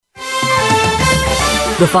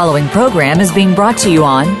The following program is being brought to you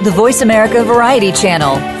on the Voice America Variety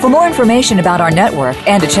Channel. For more information about our network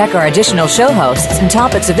and to check our additional show hosts and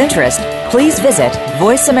topics of interest, please visit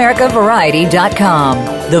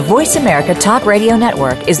voiceamericavariety.com. The Voice America Talk Radio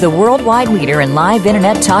Network is the worldwide leader in live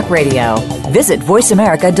Internet talk radio. Visit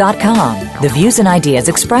voiceamerica.com. The views and ideas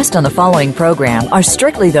expressed on the following program are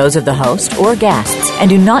strictly those of the host or guests and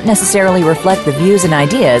do not necessarily reflect the views and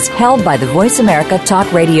ideas held by the Voice America Talk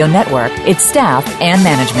Radio Network, its staff, and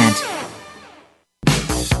management.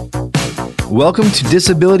 Welcome to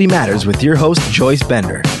Disability Matters with your host, Joyce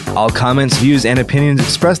Bender. All comments, views, and opinions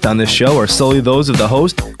expressed on this show are solely those of the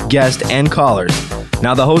host, guest, and callers.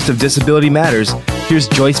 Now the host of Disability Matters, here's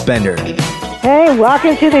Joyce Bender. Hey,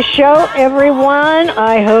 welcome to the show, everyone.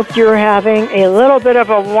 I hope you're having a little bit of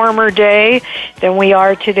a warmer day than we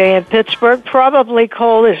are today in Pittsburgh. Probably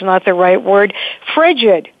cold is not the right word.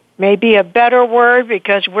 Frigid may be a better word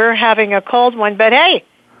because we're having a cold one. But hey,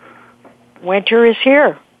 winter is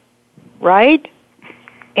here, right?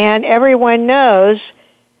 And everyone knows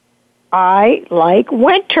I like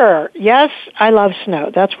winter. Yes, I love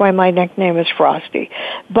snow. That's why my nickname is Frosty.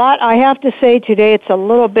 But I have to say today it's a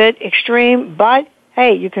little bit extreme, but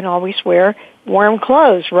hey, you can always wear warm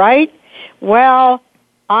clothes, right? Well,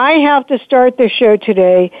 I have to start the show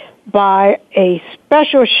today by a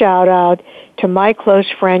special shout out to my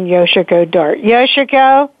close friend Yoshiko Dart.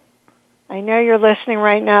 Yoshiko, I know you're listening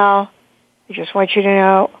right now. I just want you to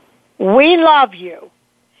know we love you.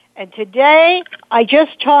 And today, I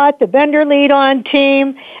just taught the Bender Lead On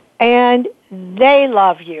team, and they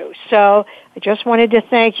love you. So I just wanted to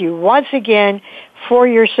thank you once again for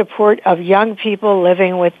your support of young people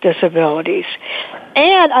living with disabilities.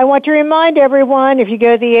 And I want to remind everyone, if you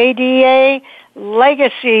go to the ADA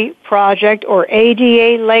Legacy Project or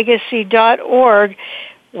adalegacy.org,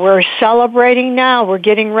 we're celebrating now. We're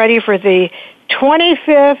getting ready for the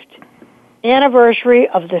 25th anniversary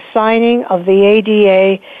of the signing of the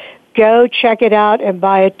ADA. Go check it out and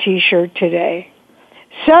buy a T-shirt today.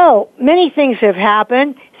 So, many things have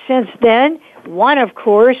happened since then. One, of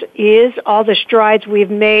course, is all the strides we've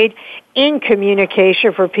made in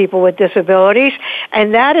communication for people with disabilities,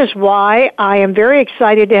 and that is why I am very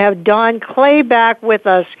excited to have Don Clayback with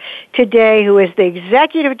us today, who is the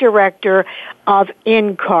Executive Director of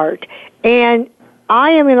InCart. And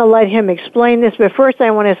I am going to let him explain this, but first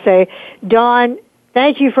I want to say, Don,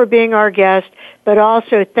 thank you for being our guest, but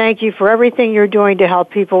also thank you for everything you're doing to help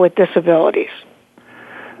people with disabilities.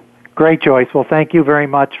 Great, Joyce. Well, thank you very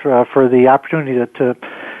much for the opportunity to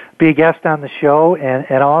be a guest on the show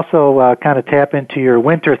and also kind of tap into your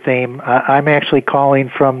winter theme. I'm actually calling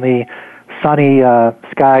from the sunny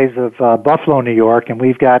skies of Buffalo, New York, and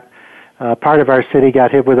we've got part of our city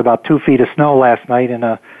got hit with about 2 feet of snow last night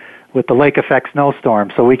with the lake effect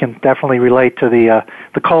snowstorm, so we can definitely relate to the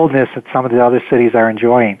coldness that some of the other cities are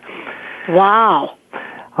enjoying. Wow.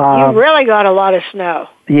 You really got a lot of snow.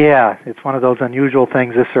 Yeah, it's one of those unusual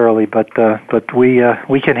things this early, but we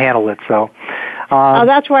can handle it. So.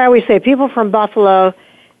 That's why I always say people from Buffalo,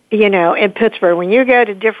 in Pittsburgh, when you go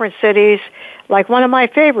to different cities, like one of my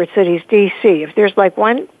favorite cities, D.C., if there's like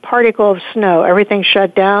one particle of snow, everything's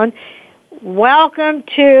shut down. Welcome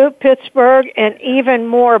to Pittsburgh and even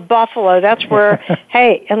more Buffalo. That's where,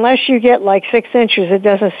 hey, unless you get like 6 inches, it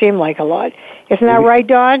doesn't seem like a lot. Isn't that right,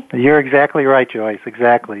 Don? You're exactly right, Joyce.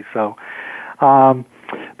 Exactly. So,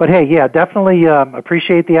 but hey, yeah, definitely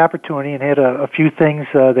appreciate the opportunity and had a few things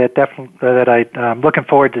that I'm looking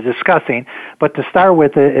forward to discussing. But to start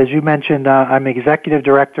with, as you mentioned, I'm Executive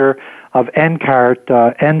Director of NCART,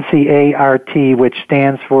 NCART, which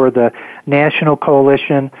stands for the National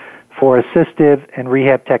Coalition for Assistive and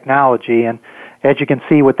Rehab Technology. And as you can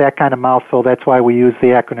see with that kind of mouthful, that's why we use the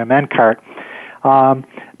acronym NCART.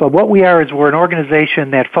 But what we are is we're an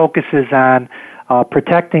organization that focuses on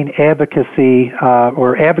protecting advocacy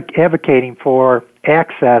or advocating for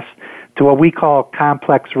access to what we call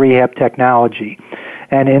complex rehab technology.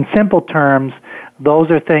 And in simple terms, those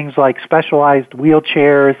are things like specialized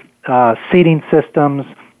wheelchairs, seating systems,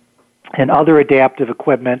 and other adaptive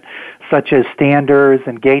equipment such as standers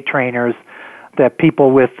and gait trainers that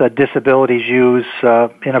people with disabilities use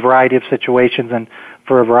in a variety of situations and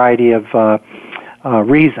for a variety of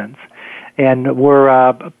reasons. And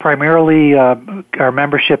we're primarily, our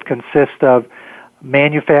membership consists of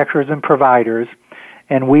manufacturers and providers,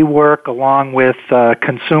 and we work along with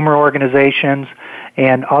consumer organizations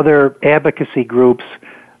and other advocacy groups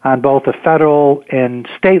on both the federal and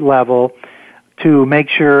state level to make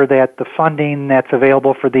sure that the funding that's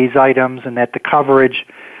available for these items and that the coverage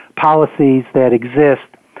policies that exist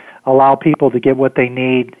allow people to get what they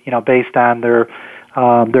need, based on their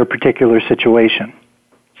particular situation.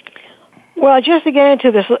 Well, just to get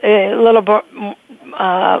into this a little bit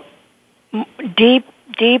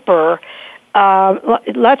deeper,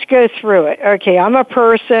 let's go through it. Okay, I'm a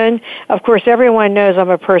person, of course everyone knows I'm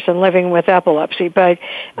a person living with epilepsy, but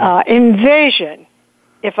envision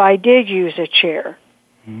if I did use a chair.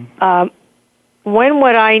 When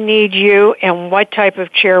would I need you, and what type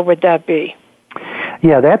of chair would that be?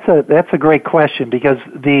 Yeah, that's a great question, because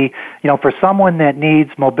for someone that needs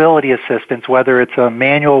mobility assistance, whether it's a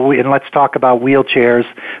manual, and let's talk about wheelchairs.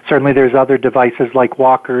 Certainly, there's other devices like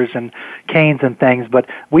walkers and canes and things, but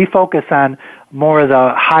we focus on more of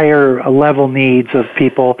the higher level needs of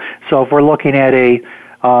people. So if we're looking at a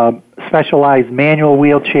specialized manual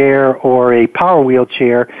wheelchair or a power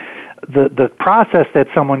wheelchair, the process that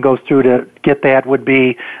someone goes through to get that would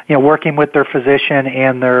be, working with their physician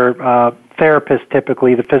and their therapist,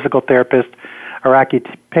 typically the physical therapist or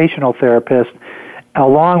occupational therapist,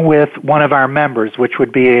 along with one of our members, which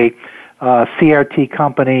would be a CRT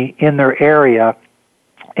company in their area,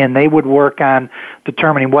 and they would work on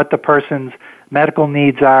determining what the person's medical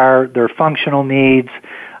needs are, their functional needs,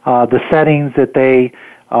 the settings that they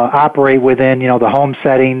operate within, the home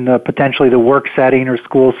setting, potentially the work setting or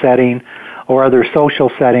school setting or other social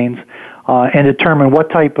settings, and determine what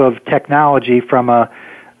type of technology from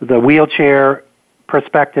the wheelchair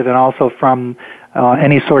perspective and also from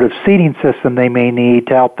any sort of seating system they may need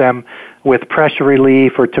to help them with pressure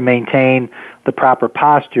relief or to maintain the proper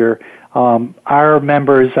posture. Our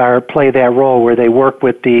members play that role where they work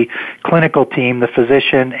with the clinical team, the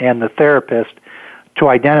physician and the therapist, to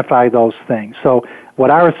identify those things. So what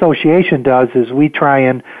our association does is we try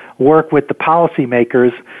and work with the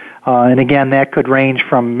policymakers, and again, that could range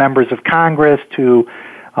from members of Congress to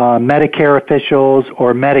Medicare officials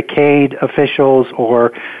or Medicaid officials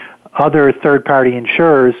or other third-party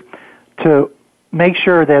insurers, to make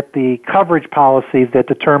sure that the coverage policies that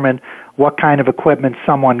determine what kind of equipment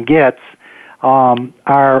someone gets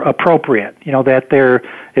are appropriate. That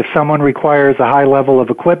if someone requires a high level of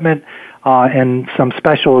equipment and some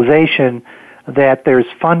specialization, that there's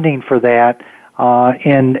funding for that,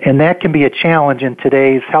 and that can be a challenge in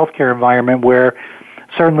today's healthcare environment, where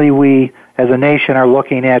certainly we as a nation are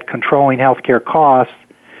looking at controlling healthcare costs,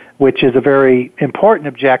 which is a very important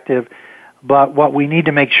objective. But what we need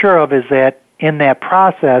to make sure of is that in that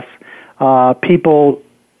process, we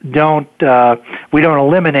don't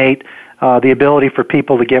eliminate the ability for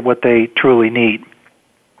people to get what they truly need.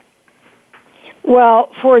 Well,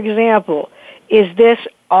 for example, is this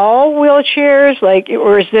all wheelchairs,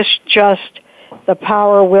 or is this just the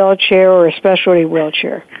power wheelchair or a specialty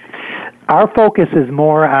wheelchair? Our focus is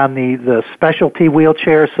more on the specialty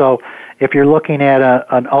wheelchair. So if you're looking at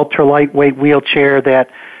an ultra lightweight wheelchair that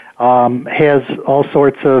has all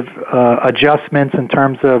sorts of adjustments in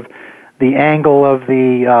terms of the angle of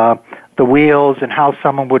the wheels and how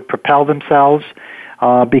someone would propel themselves,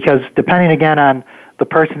 because depending again on the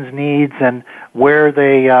person's needs and where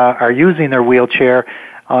they are using their wheelchair,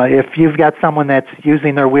 if you've got someone that's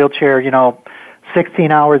using their wheelchair,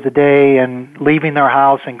 16 hours a day and leaving their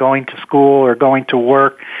house and going to school or going to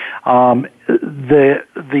work,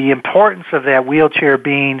 the importance of that wheelchair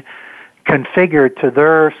being configured to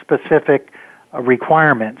their specific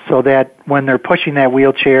requirements, so that when they're pushing that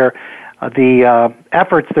wheelchair, the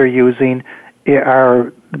efforts they're using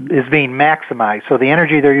is being maximized. So the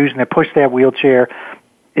energy they're using to push that wheelchair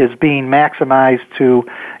is being maximized to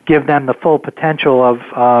give them the full potential of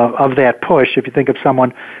that push. If you think of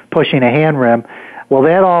someone pushing a hand rem, well,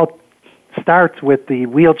 that all starts with the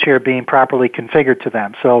wheelchair being properly configured to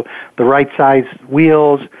them. So the right size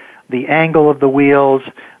wheels, the angle of the wheels,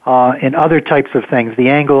 and other types of things, the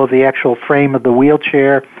angle of the actual frame of the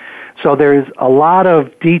wheelchair. So there's a lot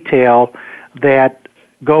of detail that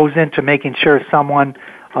goes into making sure someone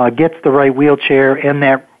gets the right wheelchair, and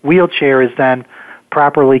that wheelchair is then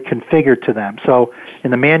properly configured to them. So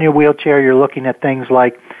in the manual wheelchair, you're looking at things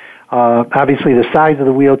like obviously the size of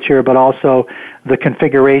the wheelchair, but also the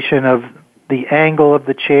configuration of the angle of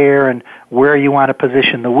the chair and where you want to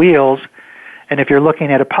position the wheels. And if you're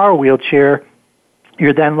looking at a power wheelchair,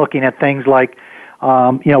 you're then looking at things like,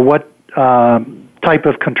 what type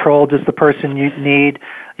of control does the person need?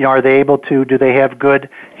 Are they able to, do they have good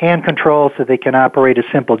hand control so they can operate a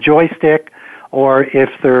simple joystick? Or if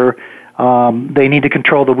they need to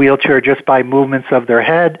control the wheelchair just by movements of their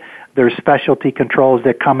head, there's specialty controls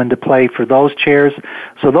that come into play for those chairs.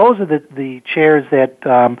 So those are the chairs that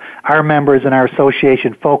our members and our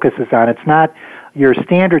association focuses on. It's not your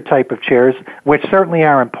standard type of chairs, which certainly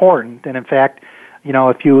are important. And in fact,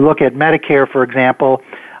 if you look at Medicare, for example,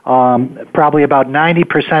 probably about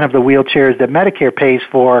 90% of the wheelchairs that Medicare pays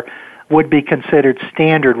for would be considered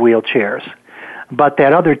standard wheelchairs. but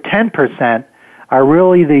that other 10% are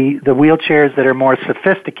really the wheelchairs that are more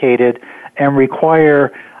sophisticated and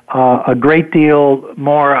require a great deal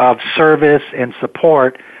more of service and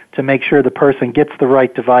support to make sure the person gets the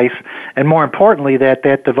right device, and more importantly, that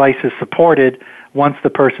device is supported once the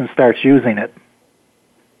person starts using it.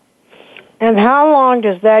 And how long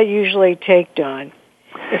does that usually take, Don,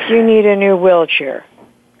 if you need a new wheelchair?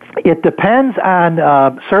 It depends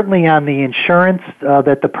on certainly on the insurance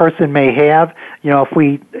that the person may have. If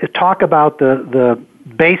we talk about the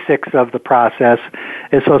basics of the process,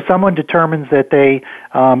 is so someone determines that they,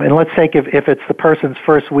 and let's take if it's the person's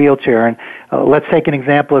first wheelchair, and let's take an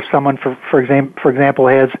example. If someone, for example,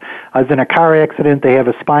 is in a car accident, they have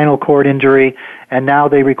a spinal cord injury, and now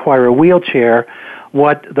they require a wheelchair.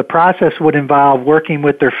 What the process would involve working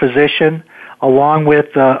with their physician, along with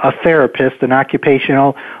a therapist, an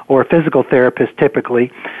occupational or physical therapist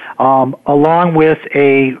typically, along with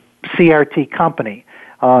a CRT company.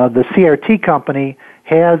 The CRT company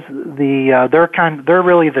has they're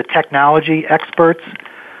really the technology experts,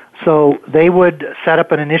 so they would set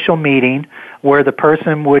up an initial meeting where the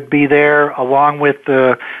person would be there along with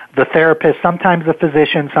the therapist, sometimes the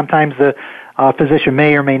physician, sometimes the physician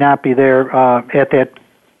may or may not be there at that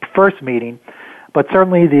first meeting, but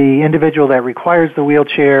certainly the individual that requires the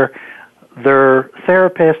wheelchair, their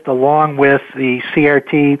therapist along with the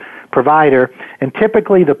CRT provider, and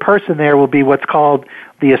typically the person there will be what's called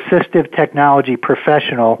the Assistive Technology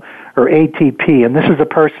Professional, or ATP, and this is a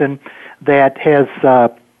person that has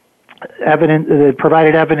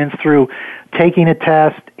provided evidence through taking a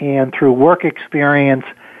test and through work experience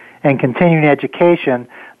and continuing education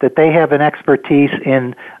that they have an expertise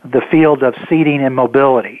in the field of seating and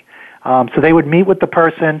mobility. So they would meet with the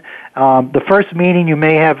person. The first meeting, you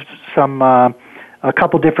may have a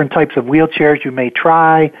couple different types of wheelchairs you may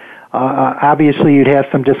try. Obviously, you'd have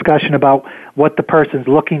some discussion about what the person's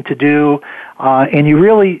looking to do, and you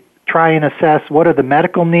really try and assess what are the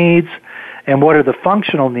medical needs and what are the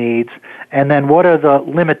functional needs, and then what are the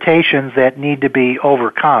limitations that need to be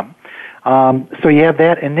overcome. So you have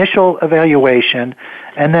that initial evaluation,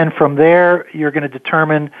 and then from there, you're going to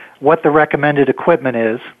determine what the recommended equipment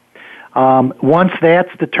is. Once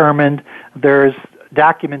that's determined, there's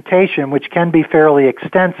documentation, which can be fairly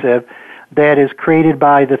extensive, that is created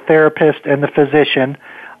by the therapist and the physician,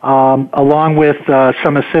 along with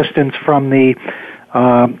some assistance from the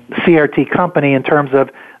CRT company in terms of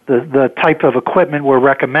the type of equipment we're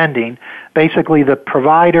recommending. Basically, the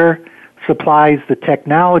provider supplies the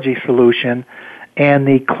technology solution, and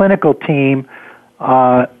the clinical team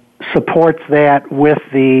supports that with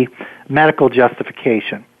the medical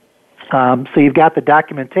justification. So you've got the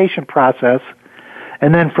documentation process,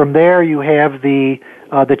 and then from there you have the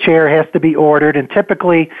chair has to be ordered, and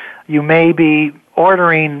typically you may be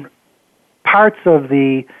ordering parts of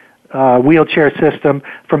the wheelchair system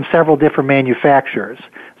from several different manufacturers.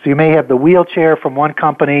 So you may have the wheelchair from one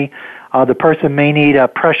company, the person may need a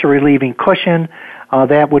pressure relieving cushion,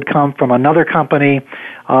 that would come from another company,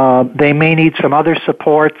 they may need some other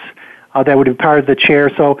supports that would be part of the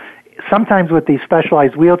chair. So sometimes with these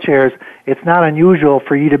specialized wheelchairs, it's not unusual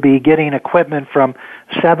for you to be getting equipment from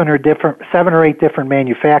 7 or 8 different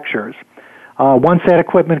manufacturers. Once that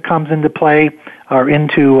equipment comes into play or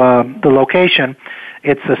into the location,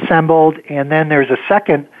 it's assembled, and then there's a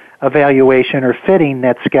second evaluation or fitting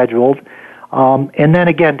that's scheduled. And then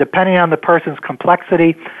again, depending on the person's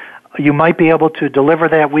complexity, you might be able to deliver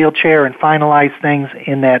that wheelchair and finalize things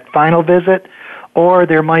in that final visit, or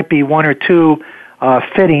there might be 1 or 2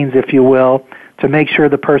 fittings, if you will, to make sure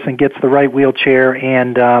the person gets the right wheelchair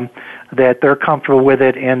and that they're comfortable with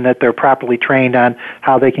it and that they're properly trained on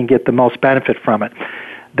how they can get the most benefit from it.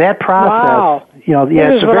 That process, wow.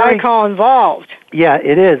 This is what I call involved. Yeah,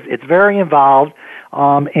 it is. It's very involved,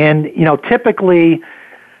 and typically,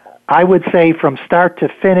 I would say from start to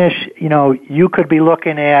finish, you could be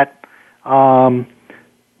looking at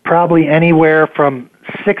probably anywhere from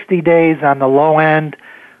 60 days on the low end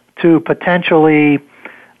to potentially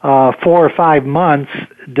 4 or 5 months,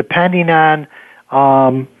 depending on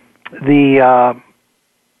the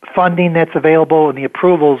funding that's available and the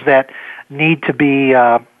approvals that need to be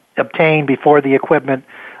obtained before the equipment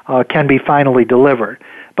can be finally delivered.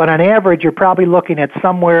 But on average, you're probably looking at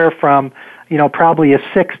somewhere from probably a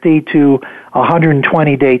 60 to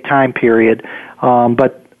 120 day time period.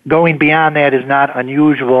 But going beyond that is not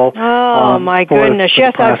unusual. Oh my goodness!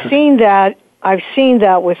 Yes, I've seen that. I've seen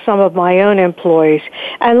that with some of my own employees.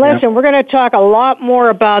 And listen, we're going to talk a lot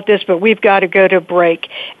more about this, but we've got to go to break.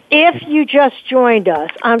 If you just joined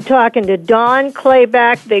us, I'm talking to Don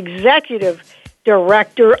Clayback, the Executive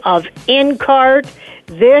Director of InCart.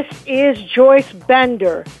 This is Joyce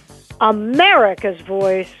Bender, America's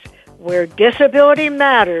Voice, where disability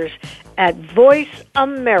matters, at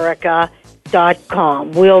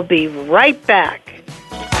voiceamerica.com. We'll be right back.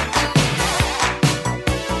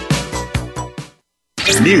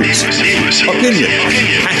 News, opinion,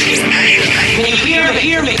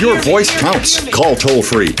 your voice counts. Call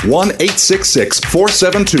toll-free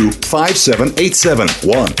 1-866-472-5787.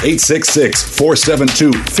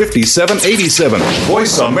 1-866-472-5787.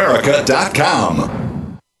 VoiceAmerica.com.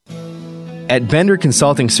 At Bender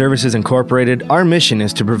Consulting Services Incorporated, our mission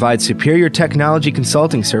is to provide superior technology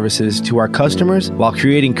consulting services to our customers while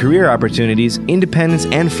creating career opportunities, independence,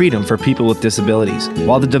 and freedom for people with disabilities.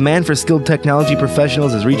 While the demand for skilled technology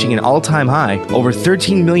professionals is reaching an all-time high, over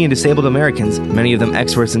 13 million disabled Americans, many of them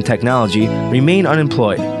experts in technology, remain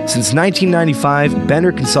unemployed. Since 1995,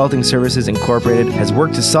 Bender Consulting Services Incorporated has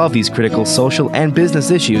worked to solve these critical social and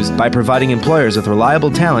business issues by providing employers with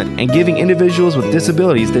reliable talent and giving individuals with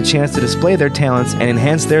disabilities the chance to display their talents and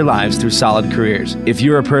enhance their lives through solid careers. If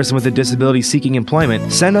you're a person with a disability seeking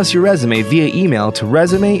employment, send us your resume via email to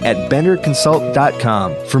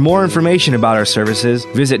resume@benderconsult.com. For more information about our services,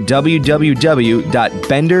 visit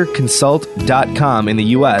www.benderconsult.com in the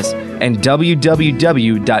U.S. and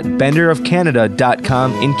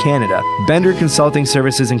www.benderofcanada.com in Canada. Bender Consulting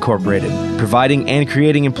Services Incorporated, providing and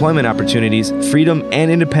creating employment opportunities, freedom, and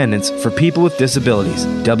independence for people with disabilities.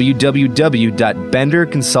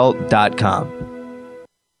 www.benderconsult.com.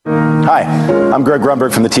 Hi, I'm Greg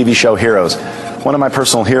Grunberg from the TV show Heroes. One of my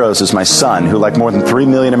personal heroes is my son, who, like more than 3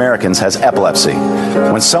 million Americans, has epilepsy.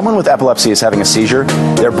 When someone with epilepsy is having a seizure,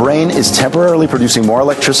 their brain is temporarily producing more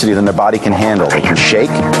electricity than their body can handle. They can shake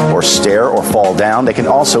or stare or fall down. They can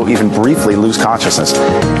also even briefly lose consciousness.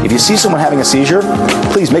 If you see someone having a seizure,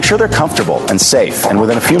 please make sure they're comfortable and safe, and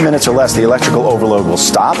within a few minutes or less, the electrical overload will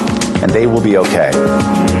stop and they will be okay.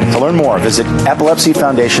 To learn more, visit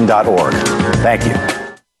epilepsyfoundation.org. Thank you.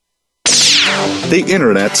 The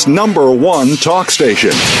Internet's #1 talk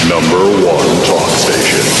station. #1 talk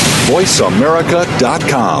station.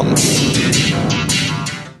 VoiceAmerica.com.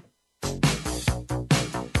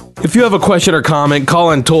 If you have a question or comment,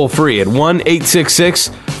 call in toll-free at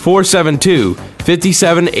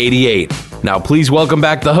 1-866-472-5788. Now, please welcome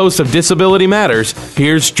back the host of Disability Matters.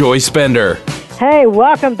 Here's Joyce Bender. Hey,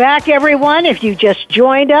 welcome back, everyone. If you just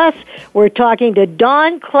joined us, we're talking to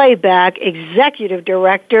Dawn Clayback, Executive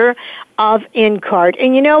Director of InCart.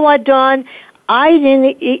 And you know what, Dawn? I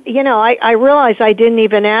realized I didn't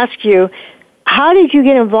even ask you, how did you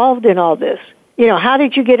get involved in all this? How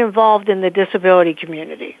did you get involved in the disability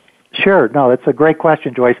community? Sure. No, that's a great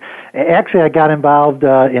question, Joyce. Actually, I got involved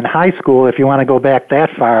in high school, if you want to go back that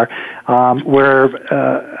far, where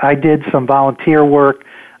I did some volunteer work.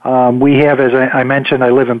 We have, as I mentioned, I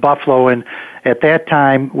live in Buffalo, and at that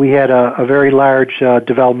time we had a very large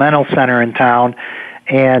developmental center in town,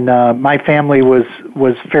 and my family was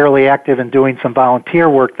fairly active in doing some volunteer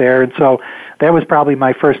work there, and so that was probably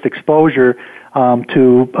my first exposure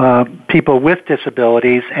to people with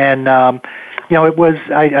disabilities, and it was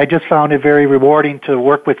I just found it very rewarding to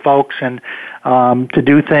work with folks and to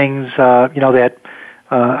do things that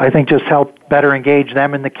I think just helped better engage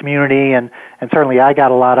them in the community, and certainly I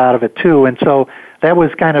got a lot out of it too. And so that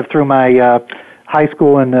was kind of through my high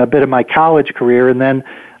school and a bit of my college career. And then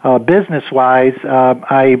business-wise,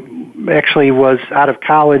 I actually was out of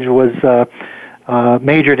college, was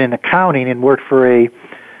majored in accounting and worked for a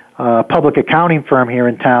public accounting firm here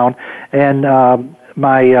in town. And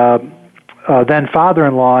my then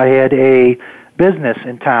father-in-law had a business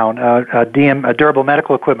in town, a durable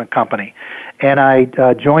medical equipment company. And I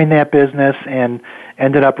joined that business and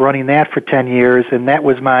ended up running that for 10 years, and that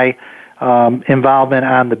was my involvement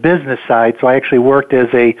on the business side. So I actually worked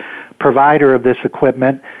as a provider of this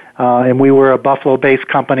equipment, and we were a Buffalo-based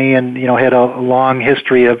company and, had a long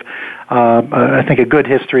history of, I think a good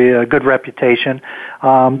history, a good reputation.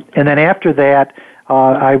 And then after that,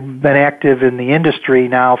 I've been active in the industry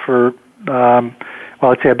now for,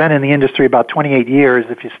 I'd say I've been in the industry about 28 years,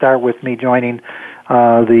 if you start with me joining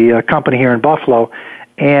the company here in Buffalo.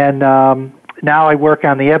 And now I work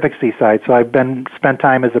on the advocacy side. So I've spent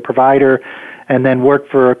time as a provider and then worked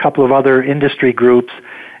for a couple of other industry groups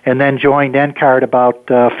and then joined InCart about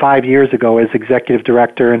 5 years ago as executive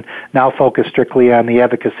director and now focus strictly on the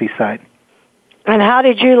advocacy side. And how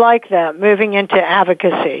did you like that, moving into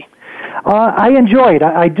advocacy? I enjoy it.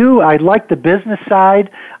 I do. I like the business side,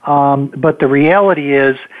 but the reality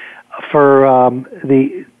is for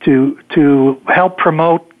to help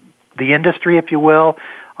promote the industry, if you will,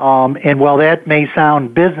 and while that may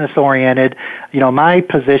sound business oriented, my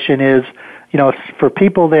position is, for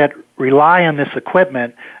people that rely on this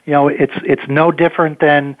equipment, it's no different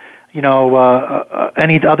than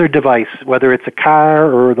any other device, whether it's a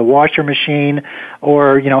car or the washer machine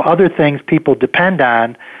or other things people depend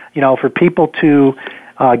on. For people to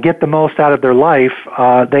get the most out of their life,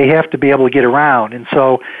 they have to be able to get around. And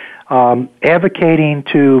so advocating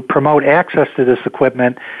to promote access to this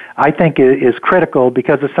equipment, I think, is critical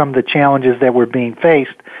because of some of the challenges that we're being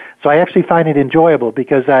faced. So I actually find it enjoyable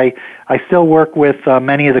because I still work with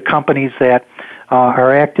many of the companies that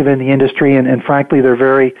are active in the industry, and frankly, they're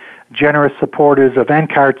very generous supporters of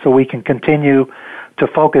NCART, so we can continue to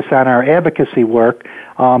focus on our advocacy work.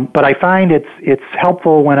 But I find it's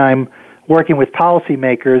helpful when I'm working with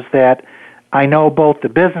policymakers that I know both the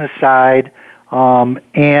business side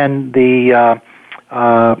and the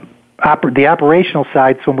operational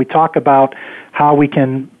side. So when we talk about how we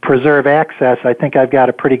can preserve access, I think I've got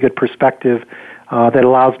a pretty good perspective that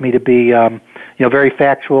allows me to be very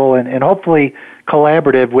factual and hopefully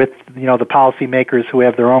collaborative with the policymakers who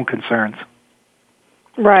have their own concerns.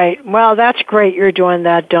 Right. Well, that's great you're doing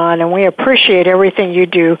that, Don, and we appreciate everything you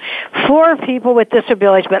do for people with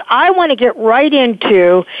disabilities. But I want to get right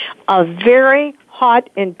into a very hot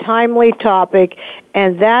and timely topic,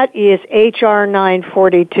 and that is H.R.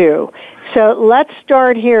 942. So let's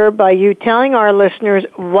start here by you telling our listeners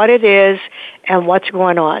what it is and what's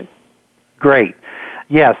going on. Great.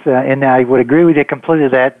 Yes, and I would agree with you completely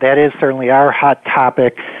that is certainly our hot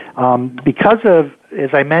topic because of, as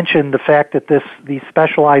I mentioned, the fact that these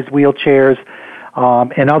specialized wheelchairs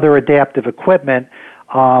and other adaptive equipment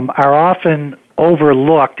are often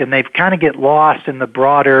overlooked, and they kind of get lost in the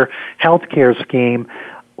broader healthcare scheme.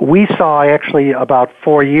 We saw actually about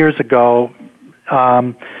 4 years ago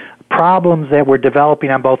problems that were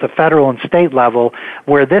developing on both the federal and state level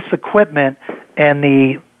where this equipment and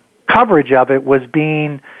the coverage of it was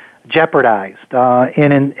being jeopardized.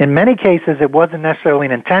 And in many cases, it wasn't necessarily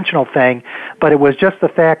an intentional thing, but it was just the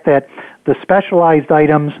fact that the specialized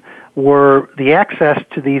items the access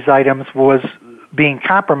to these items was being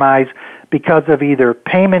compromised because of either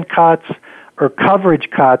payment cuts or coverage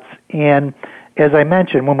cuts. And as I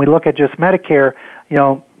mentioned, when we look at just Medicare,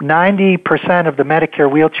 90% of the Medicare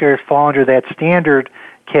wheelchairs fall under that standard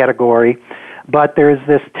category, but there's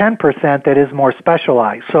this 10% that is more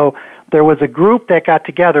specialized. So there was a group that got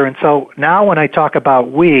together, and so now when I talk about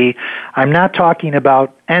I'm not talking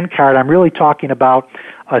about NCART, I'm really talking about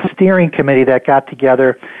a steering committee that got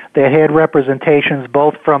together that had representations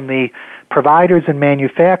both from the providers and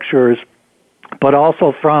manufacturers, but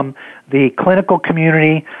also from the clinical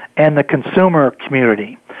community and the consumer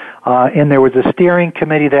community. And there was a steering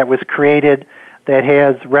committee that was created that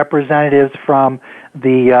has representatives from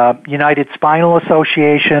the United Spinal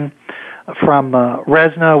Association, from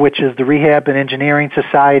RESNA, which is the Rehab and Engineering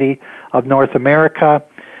Society of North America,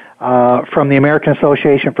 from the American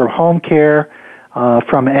Association for Home Care,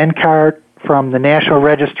 from NCART, from the National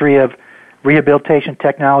Registry of Rehabilitation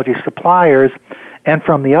Technology Suppliers, and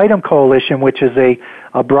from the ITEM Coalition, which is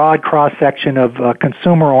a broad cross-section of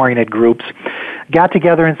consumer-oriented groups, got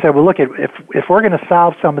together and said, well, look, if we're going to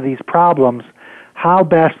solve some of these problems, how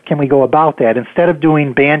best can we go about that instead of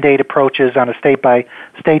doing Band-Aid approaches on a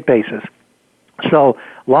state-by-state basis? So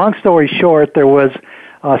long story short, there was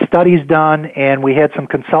studies done, and we had some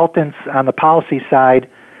consultants on the policy side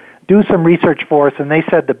do some research for us, and they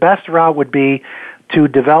said the best route would be to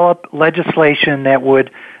develop legislation that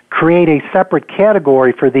would create a separate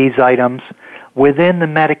category for these items within the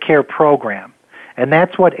Medicare program. And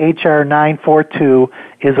that's what H.R. 942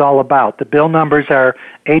 is all about. The bill numbers are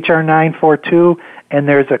H.R. 942, and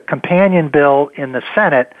there's a companion bill in the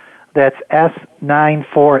Senate that's S.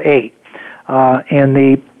 948. And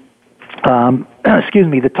the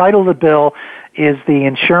title of the bill is the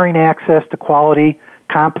Ensuring Access to Quality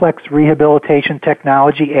Complex Rehabilitation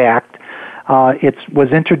Technology Act. It was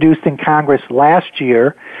introduced in Congress last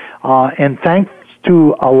year, and thanks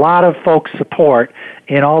to a lot of folks' support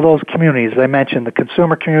in all those communities. As I mentioned, the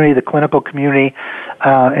consumer community, the clinical community,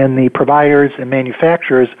 and the providers and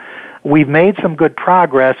manufacturers, we've made some good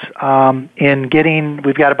progress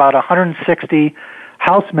we've got about 160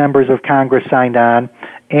 House members of Congress signed on,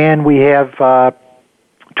 and we have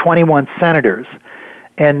 21 senators.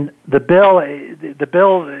 And the bill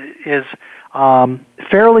is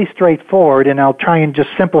fairly straightforward, and I'll try and just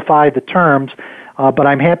simplify the terms, but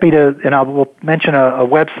I'm happy to, and I will mention a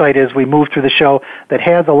website as we move through the show that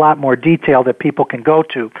has a lot more detail that people can go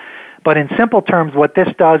to. But in simple terms, what this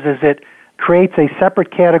does is it creates a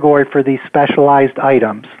separate category for these specialized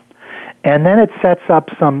items, and then it sets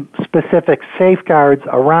up some specific safeguards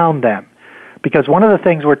around them. because one of the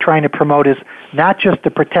things we're trying to promote is not just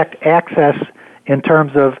to protect access in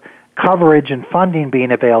terms of coverage and funding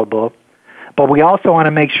being available, but we also want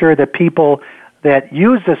to make sure that people that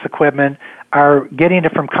use this equipment are getting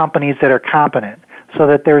it from companies that are competent, so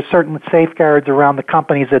that there are certain safeguards around the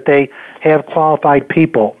companies, that they have qualified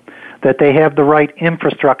people, that they have the right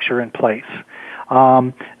infrastructure in place,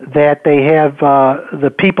 that they have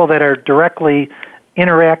the people that are directly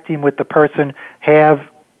interacting with the person have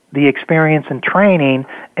the experience and training,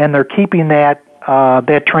 and they're keeping that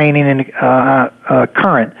training and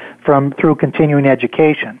current through continuing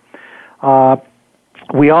education.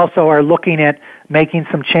 We also are looking at making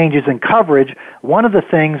some changes in coverage. One of the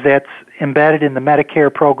things that's embedded in the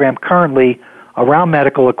Medicare program currently around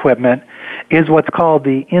medical equipment is what's called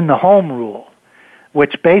the in-the-home rule,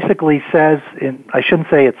 which basically says, and I shouldn't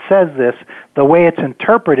say it says this, the way it's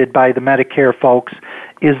interpreted by the Medicare folks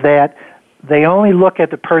is that they only look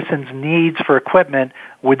at the person's needs for equipment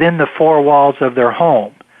within the four walls of their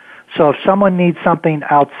home. So if someone needs something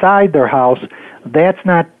outside their house, that's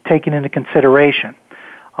not taken into consideration.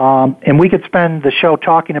 And we could spend the show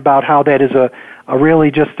talking about how that is a really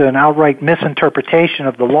just an outright misinterpretation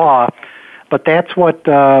of the law, but that's what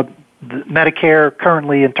Medicare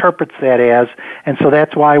currently interprets that as, and so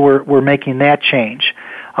that's why we're making that change.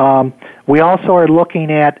 We also are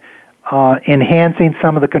looking at enhancing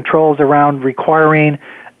some of the controls around requiring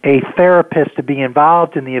a therapist to be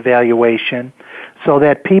involved in the evaluation, so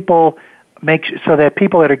that people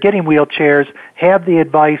that are getting wheelchairs have the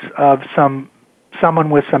advice of someone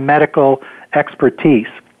with some medical expertise.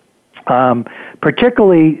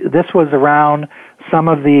 Particularly, this was around some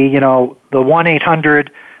of the 1-800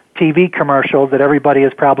 TV commercials that everybody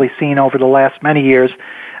has probably seen over the last many years.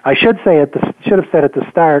 I should have said at the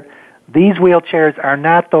start, these wheelchairs are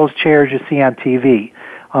not those chairs you see on TV.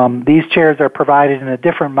 These chairs are provided in a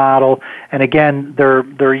different model, and again,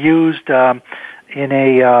 they're used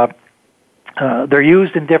they're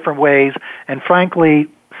used in different ways. And frankly,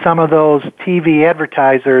 some of those TV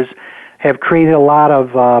advertisers have created a lot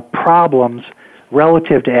of problems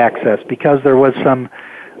relative to access, because there was some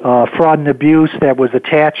fraud and abuse that was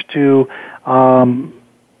attached to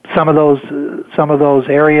some of those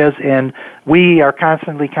areas, and we are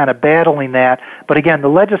constantly kind of battling that. But again, the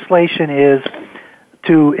legislation is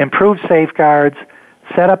to improve safeguards,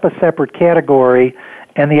 set up a separate category,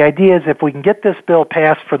 and the idea is if we can get this bill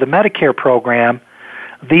passed for the Medicare program,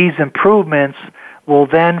 these improvements will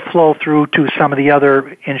then flow through to some of the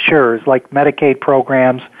other insurers, like Medicaid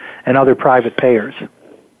programs and other private payers.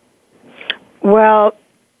 Well,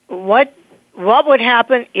 what would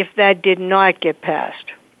happen if that did not get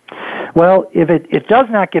passed? Well, if it does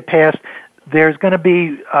not get passed, there's going to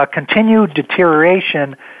be a continued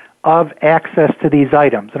deterioration of access to these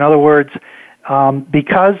items. In other words,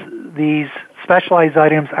 because these specialized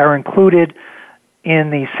items are included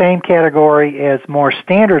in the same category as more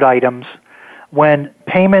standard items, when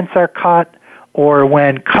payments are cut or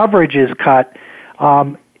when coverage is cut,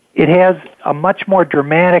 it has a much more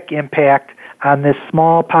dramatic impact on this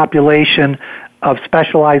small population of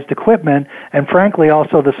specialized equipment, and frankly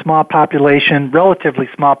also the relatively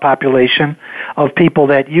small population of people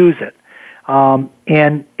that use it.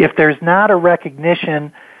 And if there's not a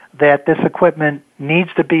recognition that this equipment needs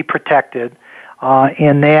to be protected,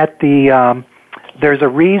 and that there's a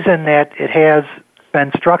reason that it has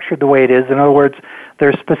been structured the way it is, in other words,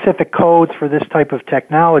 there's specific codes for this type of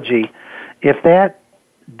technology, if that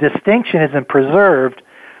distinction isn't preserved,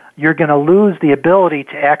 you're going to lose the ability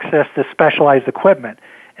to access the specialized equipment.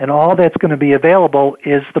 And all that's going to be available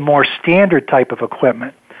is the more standard type of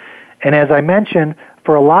equipment. And as I mentioned,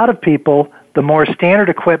 for a lot of people, the more standard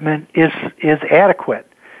equipment is adequate,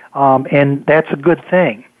 and that's a good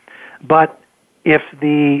thing. But if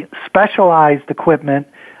the specialized equipment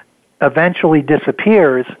eventually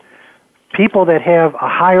disappears, people that have a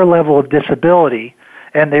higher level of disability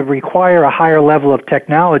and they require a higher level of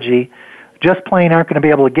technology just plain aren't going to be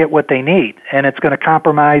able to get what they need, and it's going to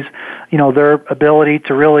compromise, their ability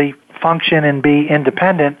to really function and be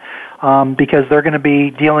independent, because they're going to be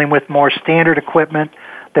dealing with more standard equipment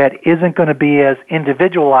that isn't going to be as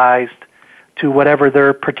individualized to whatever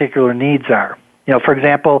their particular needs are. For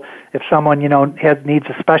example, if someone needs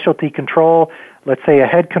a specialty control, let's say a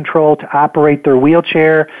head control to operate their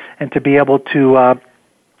wheelchair and to be able to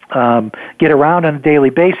get around on a daily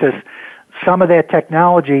basis, some of that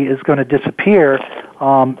technology is going to disappear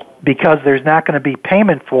because there's not going to be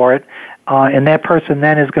payment for it, and that person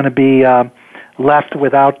then is going to be left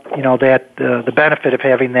without the benefit of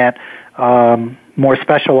having that more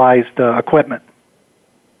specialized equipment.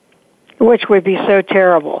 which would be so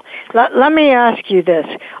terrible. Let me ask you this.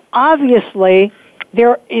 Obviously,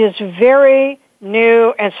 there is very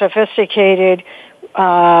new and sophisticated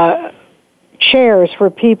chairs for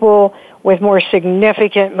people with more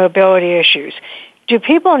significant mobility issues. Do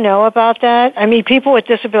people know about that? I mean, people with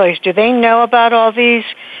disabilities, do they know about all these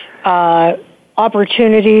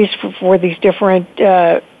opportunities for these different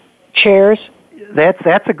chairs?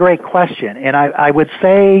 That's a great question, and I would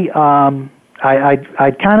say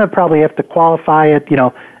I'd kind of probably have to qualify it.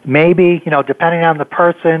 Maybe depending on the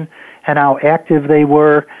person and how active they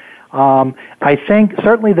were. I think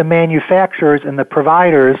certainly the manufacturers and the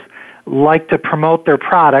providers like to promote their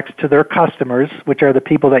products to their customers, which are the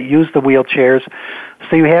people that use the wheelchairs.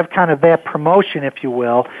 So you have kind of that promotion, if you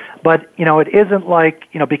will. But, it isn't like,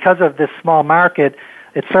 because of this small market,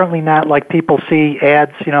 it's certainly not like people see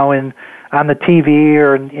ads, on the TV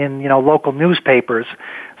or in local newspapers.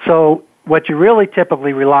 So what you really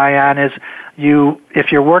typically rely on is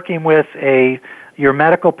if you're working with your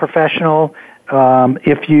medical professional,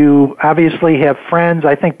 if you obviously have friends,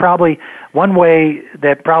 I think probably one way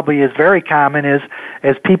that probably is very common is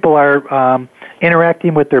as people are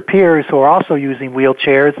interacting with their peers who are also using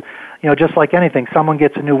wheelchairs, just like anything, someone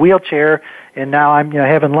gets a new wheelchair and now I'm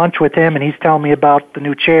having lunch with him and he's telling me about the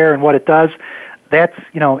new chair and what it does. That's,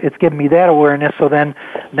 it's giving me that awareness. So then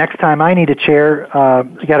next time I need a chair,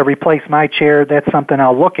 you got to replace my chair. That's something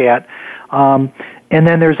I'll look at. And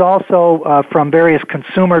then there's also from various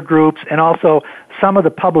consumer groups and also some of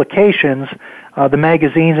the publications, the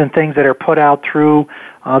magazines and things that are put out through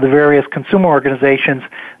the various consumer organizations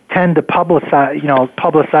tend to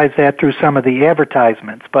publicize that through some of the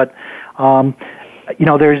advertisements. But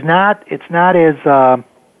it's not as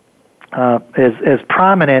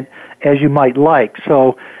prominent as you might like.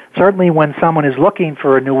 So certainly when someone is looking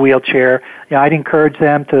for a new wheelchair, I'd encourage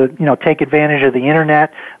them to, take advantage of the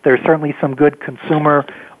internet. There's certainly some good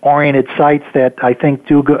consumer-oriented sites that I think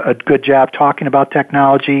do a good job talking about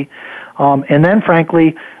technology. And then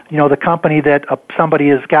frankly, the company that somebody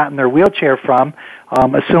has gotten their wheelchair from,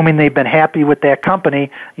 assuming they've been happy with that company,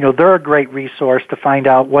 they're a great resource to find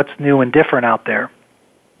out what's new and different out there.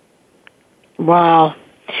 Wow.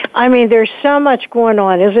 I mean, there's so much going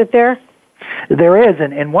on, isn't there? There is,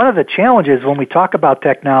 and one of the challenges when we talk about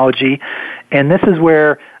technology, and this is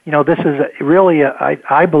where, this is really,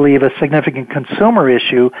 I believe, a significant consumer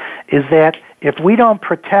issue, is that if we don't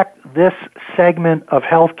protect this segment of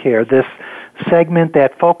healthcare, this segment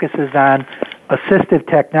that focuses on assistive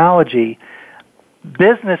technology,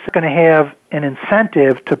 business is going to have an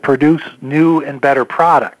incentive to produce new and better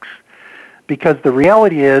products. Because the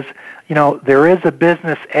reality is, there is a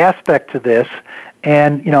business aspect to this,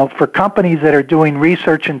 and, for companies that are doing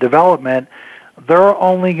research and development, they're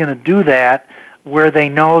only going to do that where they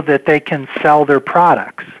know that they can sell their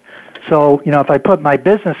products. So, if I put my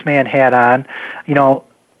businessman hat on,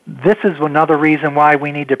 this is another reason why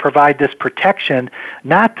we need to provide this protection,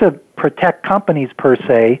 not to protect companies per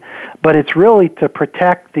se, but it's really to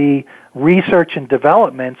protect the research and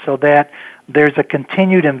development so that there's a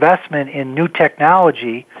continued investment in new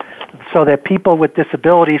technology so that people with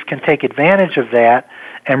disabilities can take advantage of that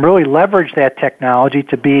and really leverage that technology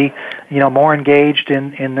to be, more engaged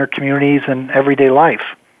in their communities and everyday life.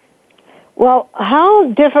 Well,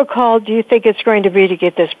 how difficult do you think it's going to be to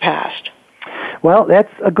get this passed? Well,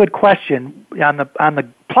 that's a good question. On the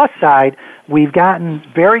plus side, we've gotten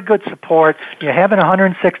very good support. Having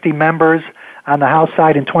 160 members on the House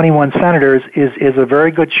side and 21 senators is a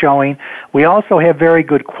very good showing. We also have very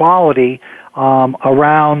good quality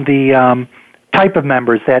around the type of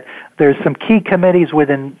members. That there's some key committees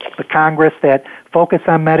within the Congress that focus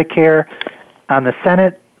on Medicare. On the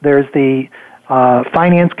Senate, there's the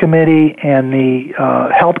Finance Committee and the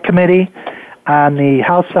Health Committee. On the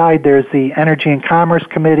House side, there's the Energy and Commerce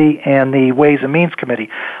Committee and the Ways and Means Committee.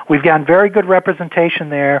 We've gotten very good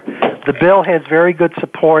representation there. The bill has very good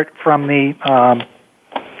support from the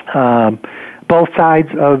both sides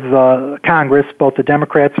of Congress, both the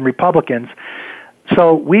Democrats and Republicans.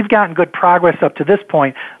 So we've gotten good progress up to this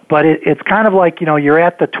point, but it's kind of like, you're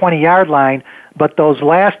at the 20-yard line, but those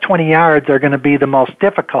last 20 yards are going to be the most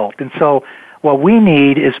difficult. And so what we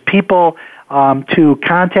need is people to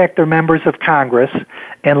contact their members of Congress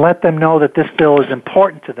and let them know that this bill is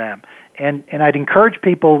important to them. And I'd encourage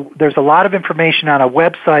people, there's a lot of information on a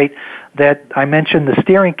website that I mentioned, the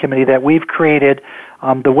steering committee that we've created.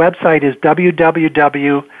 The website is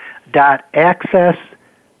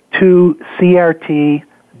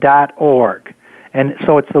www.access2crt.org. And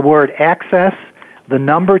so it's the word access, the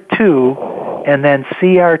number 2, and then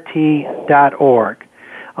crt.org.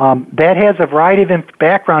 That has a variety of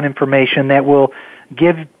background information that will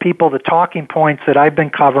give people the talking points that I've been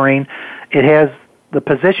covering. It has the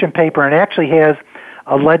position paper, and it actually has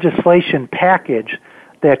a legislation package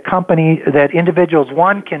that individuals,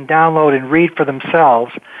 one, can download and read for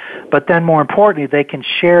themselves, but then more importantly, they can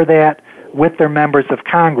share that with their members of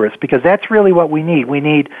Congress, because that's really what we need. We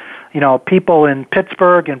need, people in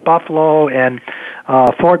Pittsburgh and Buffalo and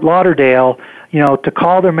Fort Lauderdale, to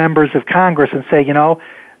call their members of Congress and say,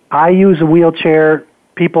 I use a wheelchair,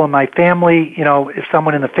 people in my family, if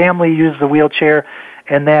someone in the family uses a wheelchair,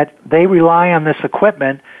 and that they rely on this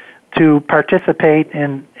equipment to participate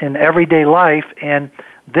in everyday life, and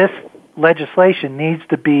this legislation needs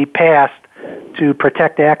to be passed to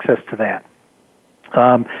protect access to that.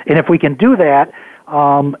 And if we can do that,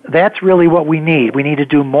 that's really what we need. We need to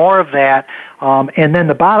do more of that. And then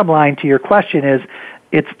the bottom line to your question is,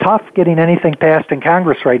 it's tough getting anything passed in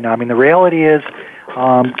Congress right now. I mean, the reality is,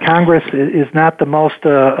 Congress is not the most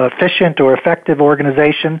efficient or effective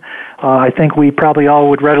organization. I think we probably all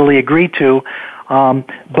would readily agree to.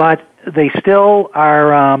 But they still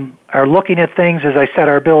are looking at things. As I said,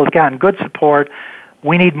 our bill has gotten good support.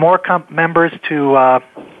 We need more members or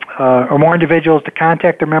more individuals to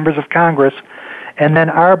contact their members of Congress. And then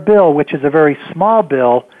our bill, which is a very small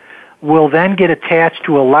bill, will then get attached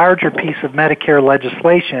to a larger piece of Medicare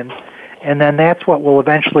legislation. And then that's what will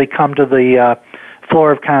eventually come to the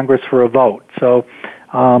floor of Congress for a vote. So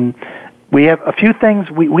we have a few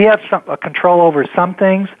things. We have a control over some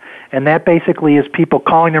things, and that basically is people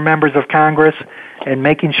calling their members of Congress and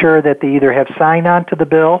making sure that they either have signed on to the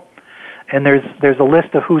bill, and there's a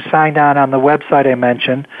list of who signed on the website I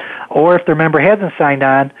mentioned, or if their member hasn't signed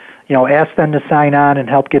on, ask them to sign on and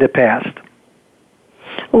help get it passed.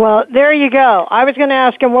 Well, there you go. I was going to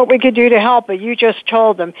ask him what we could do to help, but you just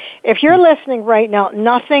told them. If you're listening right now,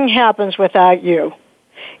 nothing happens without you.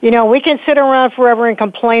 We can sit around forever and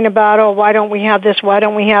complain about, why don't we have this, why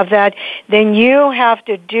don't we have that? Then you have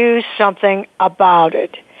to do something about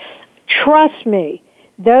it. Trust me,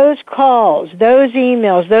 those calls, those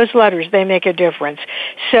emails, those letters, they make a difference.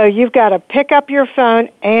 So you've got to pick up your phone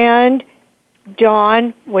and,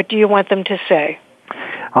 Dawn, what do you want them to say?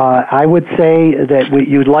 I would say that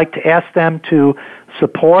you'd like to ask them to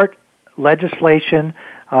support legislation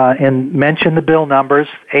and mention the bill numbers,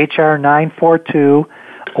 H.R. 942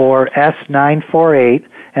 or S948.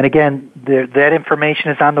 And again, that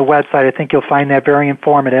information is on the website. I think you'll find that very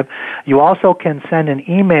informative. You also can send an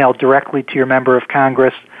email directly to your member of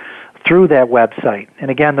Congress through that website. And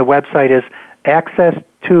again, the website is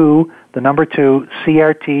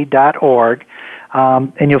access2CRT.org.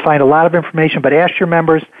 And you'll find a lot of information, but ask your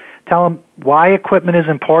members, tell them why equipment is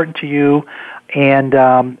important to you, and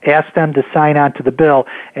ask them to sign on to the bill.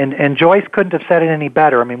 And Joyce couldn't have said it any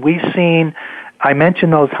better. I mean, I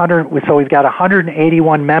mentioned those 100, so we've got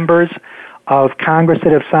 181 members of Congress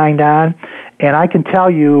that have signed on, and I can tell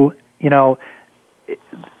you,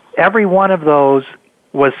 every one of those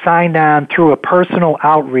was signed on through a personal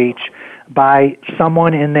outreach by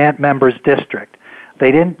someone in that member's district.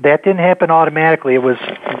 That didn't happen automatically. It was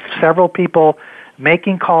several people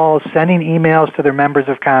making calls, sending emails to their members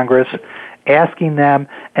of Congress, asking them,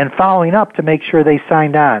 and following up to make sure they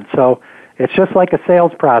signed on. So it's just like a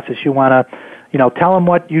sales process. You want to, tell them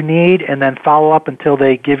what you need and then follow up until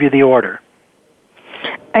they give you the order.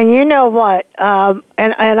 And you know what? And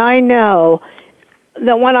I know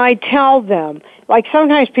that when I tell them, like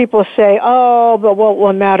sometimes people say, but what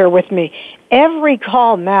will matter with me? Every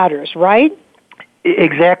call matters, right?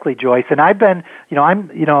 Exactly, Joyce. And I've been,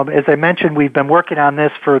 as I mentioned, we've been working on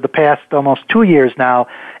this for the past almost 2 years now,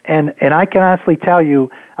 and I can honestly tell you,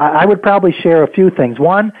 I would probably share a few things.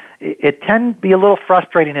 One, it can be a little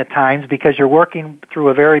frustrating at times because you're working through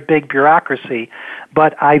a very big bureaucracy,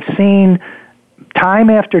 but I've seen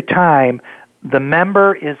time after time the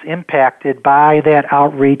member is impacted by that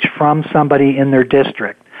outreach from somebody in their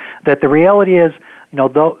district. That the reality is,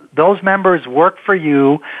 those members work for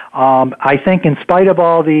you. I think in spite of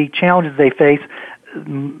all the challenges they face,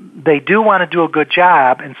 they do want to do a good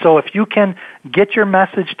job. And so if you can get your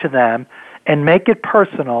message to them and make it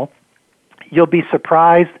personal, you'll be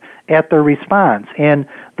surprised at their response. And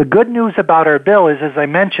the good news about our bill is, as I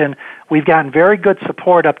mentioned, we've gotten very good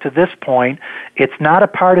support up to this point. It's not a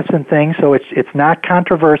partisan thing, so it's not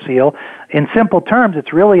controversial. In simple terms,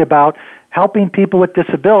 it's really about helping people with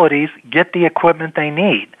disabilities get the equipment they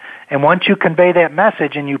need. And once you convey that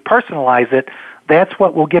message and you personalize it, that's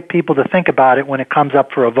what will get people to think about it when it comes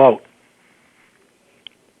up for a vote.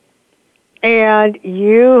 And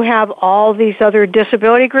you have all these other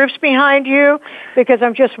disability groups behind you? Because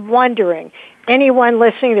I'm just wondering, anyone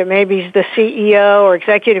listening that maybe is the CEO or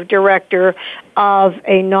executive director of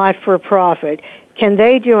a not-for-profit, Can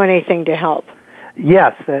they do anything to help?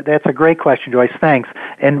 Yes, that's a great question, Joyce. Thanks.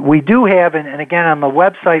 And we do have, and again on the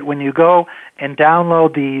website, when you go and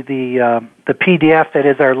download the PDF that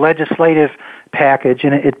is our legislative package,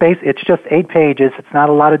 and it's just 8 pages. It's not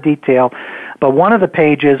a lot of detail, but one of the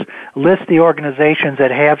pages lists the organizations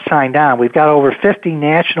that have signed on. We've got over 50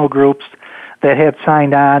 national groups that have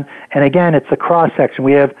signed on, and again, it's a cross section.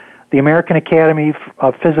 We have the American Academy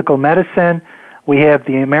of Physical Medicine. We have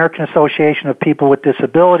the American Association of People with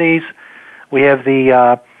Disabilities. We have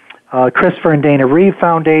the Christopher and Dana Reeve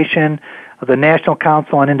Foundation, the National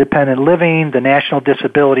Council on Independent Living, the National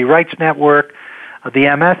Disability Rights Network,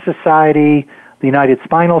 the MS Society, the United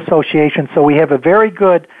Spinal Association. So we have a very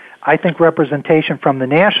good, I think, representation from the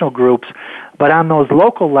national groups. But on those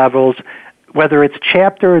local levels, whether it's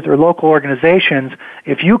chapters or local organizations,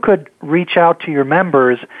 if you could reach out to your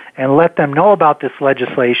members and let them know about this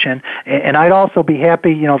legislation, and I'd also be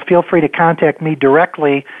happy, feel free to contact me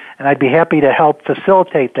directly, and I'd be happy to help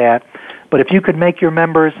facilitate that. But if you could make your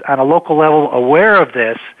members on a local level aware of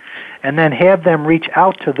this, and then have them reach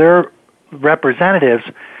out to their representatives,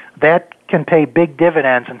 that can pay big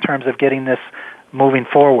dividends in terms of getting this moving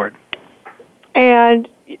forward. And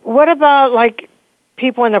what about,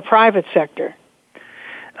 people in the private sector?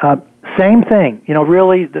 Same thing.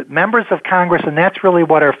 Really, the members of Congress, and that's really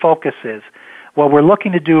what our focus is. What we're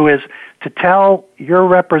looking to do is to tell your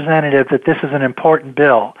representative that this is an important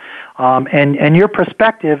bill, and your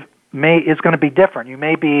perspective is going to be different. You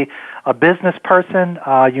may be a business person,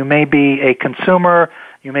 you may be a consumer,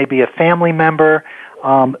 you may be a family member.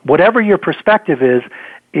 Whatever your perspective is,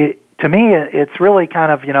 to me, it's really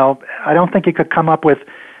kind of, I don't think you could come up with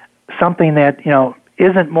something that,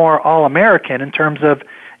 isn't more all-American in terms of,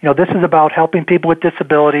 this is about helping people with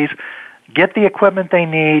disabilities get the equipment they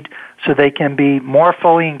need so they can be more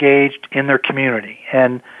fully engaged in their community.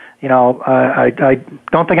 And, I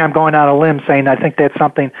don't think I'm going on a limb saying I think that's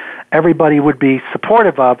something everybody would be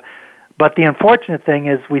supportive of. But the unfortunate thing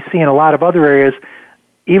is we see in a lot of other areas,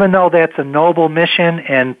 even though that's a noble mission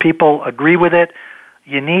and people agree with it,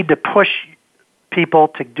 you need to push people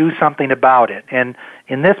to do something about it. And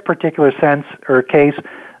in this particular sense or case,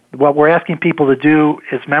 what we're asking people to do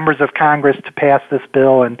is members of Congress to pass this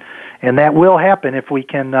bill, and that will happen if we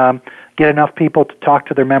can get enough people to talk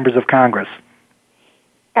to their members of Congress.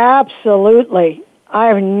 Absolutely. I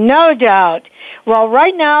have no doubt. Well,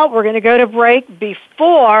 right now we're going to go to break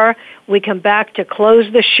before we come back to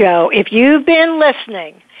close the show. If you've been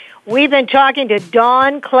listening, we've been talking to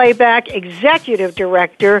Dawn Clayback, Executive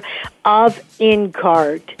Director of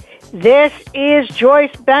InCard. This is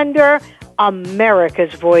Joyce Bender,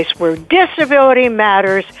 America's Voice, where disability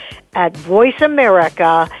matters, at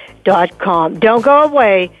voiceamerica.com. Don't go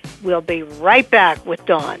away. We'll be right back with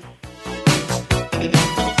Dawn.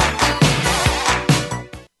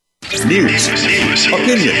 News,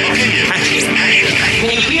 opinion,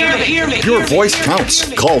 your voice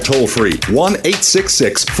counts. Call toll free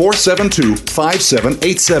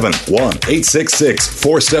 1-866-472-5787.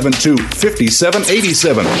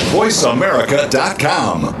 1-866-472-5787.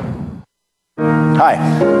 VoiceAmerica.com. Hi,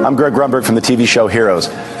 I'm Greg Grunberg from the TV show Heroes.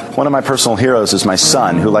 One of my personal heroes is my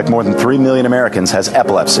son, who, like more than 3 million Americans, has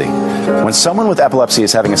epilepsy. When someone with epilepsy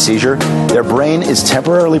is having a seizure, their brain is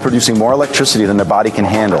temporarily producing more electricity than their body can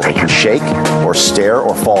handle. They can shake or stare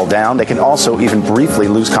or fall down. They can also even briefly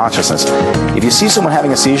lose consciousness. If you see someone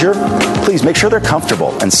having a seizure, please make sure they're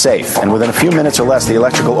comfortable and safe. And within a few minutes or less, the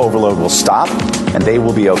electrical overload will stop and they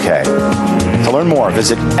will be okay. To learn more,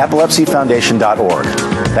 visit epilepsyfoundation.org.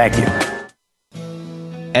 Thank you.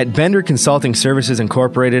 At Bender Consulting Services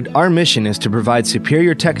Incorporated, our mission is to provide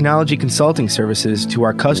superior technology consulting services to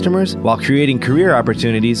our customers while creating career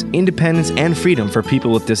opportunities, independence, and freedom for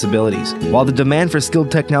people with disabilities. While the demand for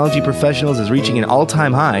skilled technology professionals is reaching an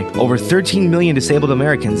all-time high, over 13 million disabled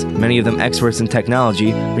Americans, many of them experts in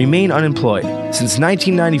technology, remain unemployed. Since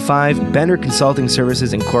 1995, Bender Consulting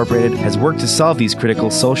Services Incorporated has worked to solve these critical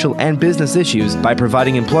social and business issues by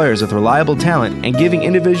providing employers with reliable talent and giving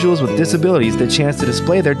individuals with disabilities the chance to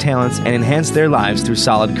display their talents and enhance their lives through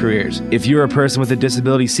solid careers. If you're a person with a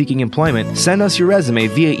disability seeking employment, send us your resume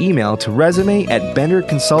via email to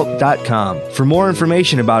resume@benderconsult.com. For more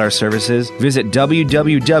information about our services, visit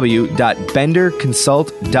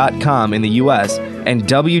www.benderconsult.com in the U.S. and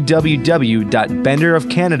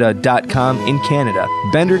www.benderofcanada.com in Canada.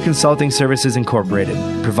 Bender Consulting Services Incorporated,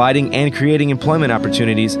 providing and creating employment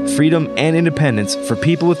opportunities, freedom, and independence for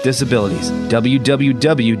people with disabilities.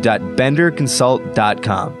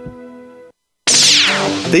 www.benderconsult.com.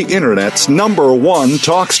 The Internet's #1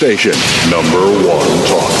 talk station. #1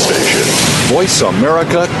 talk station.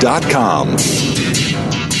 VoiceAmerica.com.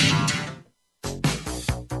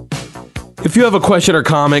 If you have a question or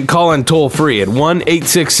comment, call in toll-free at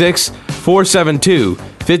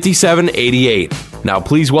 1-866-472-5788. Now,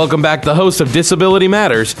 please welcome back the host of Disability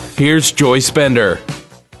Matters. Here's Joyce Bender.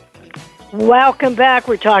 Welcome back.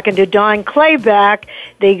 We're talking to Don Clayback,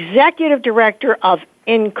 the Executive Director of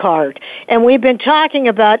InCard. And we've been talking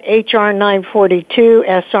about HR 942,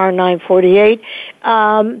 SR 948.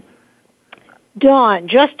 Don,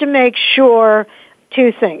 just to make sure,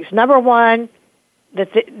 two things. Number one,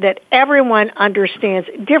 that everyone understands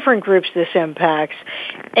different groups this impacts,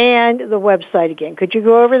 and the website again. Could you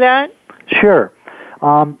go over that? Sure.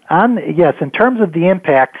 Yes, in terms of the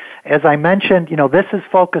impact, as I mentioned, this is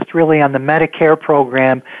focused really on the Medicare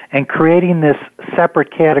program and creating this separate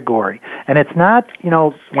category. And it's not,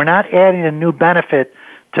 we're not adding a new benefit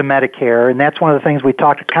to Medicare, and that's one of the things we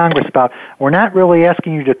talked to Congress about. We're not really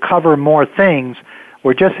asking you to cover more things.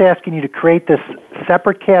 We're just asking you to create this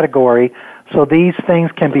separate category so these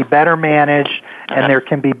things can be better managed and there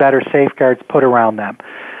can be better safeguards put around them.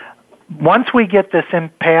 Once we get this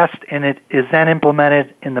passed and it is then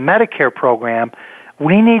implemented in the Medicare program,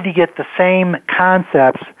 we need to get the same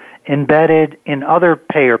concepts embedded in other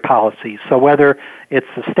payer policies. So whether it's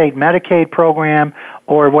the state Medicaid program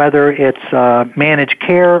or whether it's managed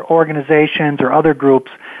care organizations or other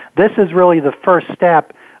groups, this is really the first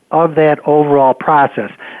step of that overall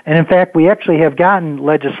process. And in fact, we actually have gotten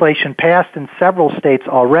legislation passed in several states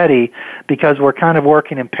already because we're kind of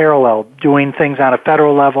working in parallel, doing things on a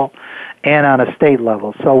federal level and on a state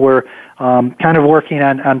level. So we're kind of working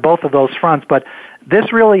on both of those fronts. But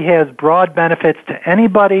this really has broad benefits to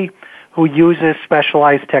anybody who uses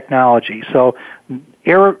specialized technology. So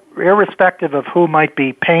irrespective of who might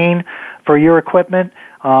be paying for your equipment,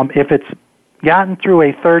 if it's gotten through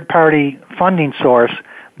a third-party funding source,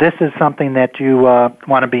 this is something that you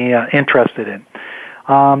want to be interested in.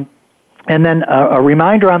 And then a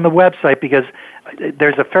reminder on the website, because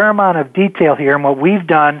there's a fair amount of detail here, and what we've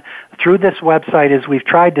done through this website is we've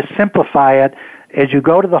tried to simplify it. As you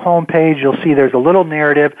go to the home page, you'll see there's a little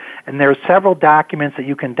narrative, and there's several documents that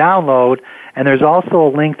you can download, and there's also a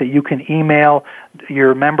link that you can email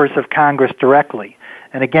your members of Congress directly.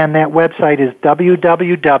 And again, that website is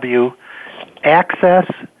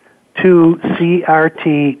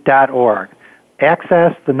www.access2crt.org.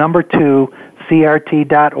 Access, the number 2,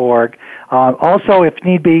 crt.org. Also, if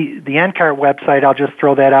need be, the NCART website, I'll just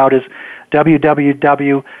throw that out, is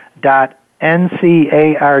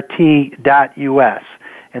www.ncart.us.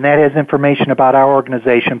 And that has information about our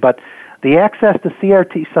organization. But the Access to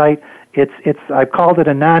CRT site, I've called it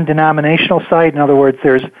a non-denominational site. In other words,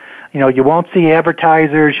 you won't see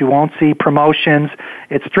advertisers, you won't see promotions.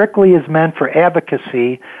 It strictly is meant for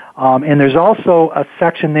advocacy. And there's also a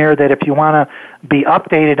section there that if you want to be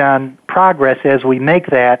updated on progress as we make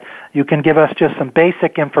that, you can give us just some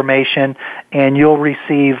basic information and you'll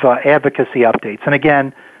receive advocacy updates. And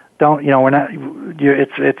again,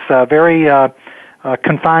 it's very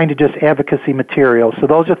confined to just advocacy material. So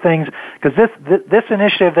those are things, because this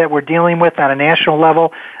initiative that we're dealing with on a national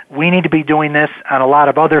level, we need to be doing this on a lot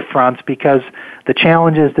of other fronts because the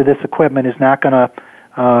challenges to this equipment is not going to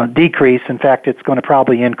decrease. In fact, it's going to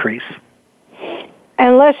probably increase.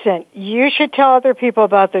 And listen, you should tell other people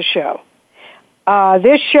about the show.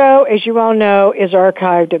 This show, as you all know, is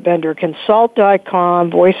archived at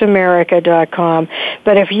benderconsult.com, voiceamerica.com.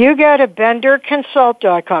 But if you go to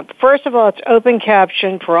benderconsult.com, first of all, it's open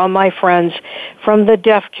caption for all my friends from the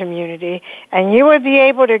deaf community, and you would be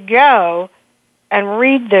able to go and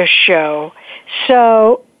read this show.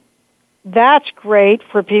 So that's great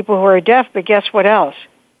for people who are deaf, but guess what else?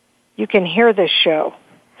 You can hear this show.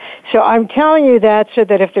 So I'm telling you that so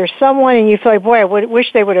that if there's someone and you feel like, boy, I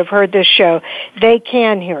wish they would have heard this show, they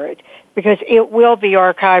can hear it because it will be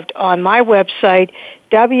archived on my website,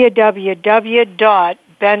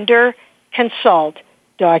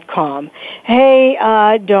 www.benderconsult.com. Hey,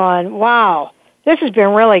 Dawn, wow, this has been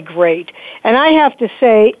really great. And I have to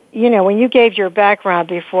say, when you gave your background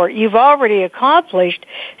before, you've already accomplished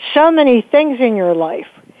so many things in your life.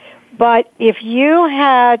 But if you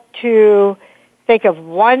had to think of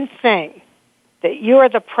one thing that you are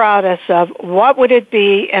the proudest of, what would it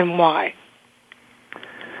be and why?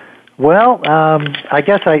 Well, I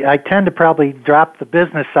guess I tend to probably drop the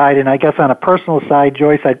business side, and I guess on a personal side,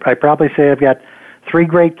 Joyce, I'd probably say I've got 3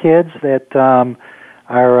 great kids that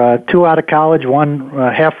are 2 out of college, 1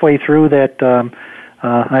 halfway through that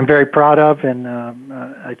I'm very proud of, and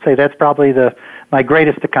I'd say that's probably my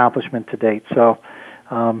greatest accomplishment to date. So,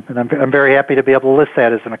 and I'm very happy to be able to list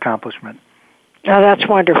that as an accomplishment. Oh, that's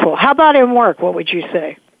wonderful. How about in work? What would you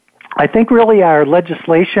say? I think really our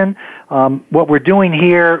legislation, what we're doing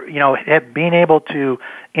here, being able to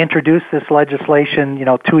introduce this legislation,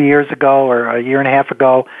 2 years ago or a year and a half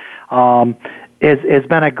ago, has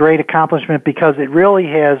been a great accomplishment because it really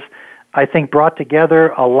has, I think, brought together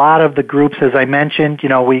a lot of the groups, as I mentioned.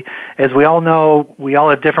 As we all know, we all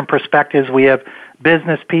have different perspectives. We have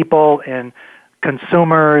business people and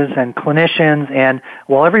consumers and clinicians, and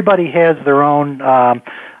while everybody has their own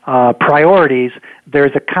priorities,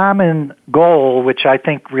 there's a common goal which I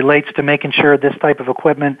think relates to making sure this type of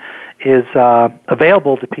equipment is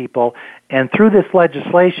available to people. And through this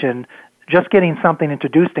legislation, just getting something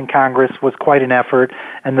introduced in Congress was quite an effort,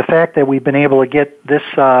 and the fact that we've been able to get this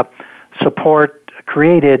support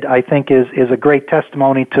created, I think, is a great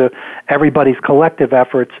testimony to everybody's collective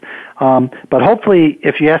efforts. But hopefully,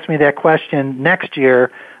 if you ask me that question next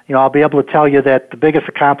year, I'll be able to tell you that the biggest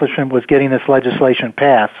accomplishment was getting this legislation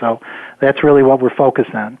passed. So that's really what we're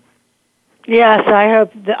focused on. Yes, I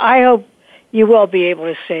hope you will be able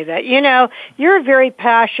to say that. You're a very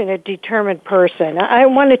passionate, determined person. I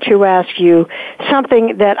wanted to ask you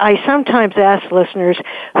something that I sometimes ask listeners.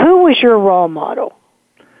 Who was your role model?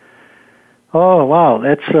 Oh, wow.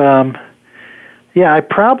 That's, I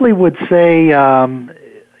probably would say,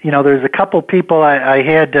 there's a couple people. I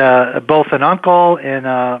had both an uncle and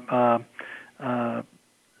a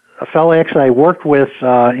fellow actually I worked with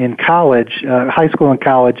in college, high school and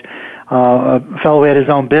college, a fellow who had his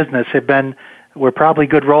own business, were probably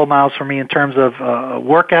good role models for me in terms of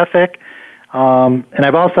work ethic. And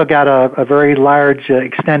I've also got a very large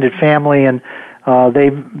extended family, and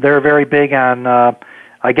they're very big on,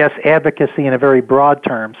 I guess, advocacy in a very broad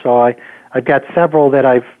term. So I've got several that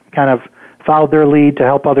I've kind of followed their lead to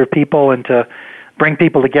help other people and to bring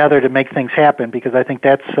people together to make things happen, because I think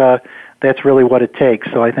that's really what it takes.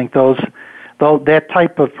 So I think that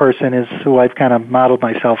type of person is who I've kind of modeled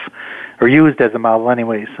myself, or used as a model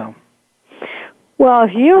anyway. So. Well,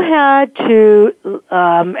 if you had to,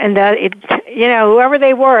 and that whoever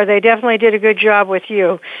they were, they definitely did a good job with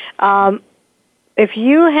you. If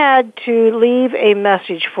you had to leave a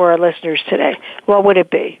message for our listeners today, what would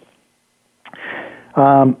it be?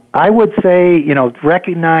 I would say,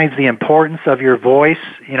 recognize the importance of your voice,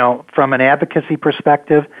 from an advocacy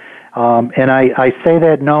perspective. And I say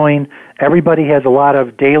that knowing everybody has a lot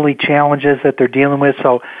of daily challenges that they're dealing with,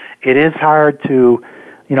 so it is hard to,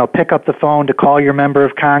 pick up the phone to call your member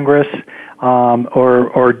of Congress,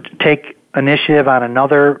 or take initiative on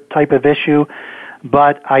another type of issue.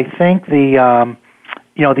 But I think the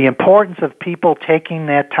importance of people taking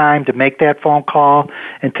that time to make that phone call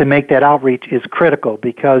and to make that outreach is critical,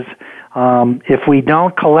 because if we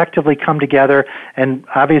don't collectively come together, and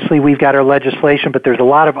obviously we've got our legislation, but there's a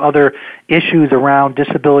lot of other issues around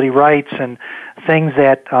disability rights and things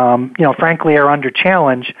that, frankly are under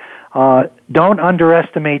challenge. Don't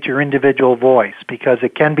underestimate your individual voice, because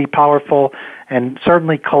it can be powerful, and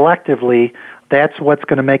certainly collectively that's what's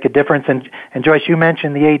going to make a difference. And Joyce, you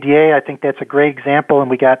mentioned the ADA. I think that's a great example, and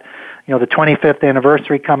we got, the 25th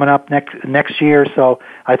anniversary coming up next year. So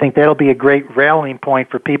I think that'll be a great rallying point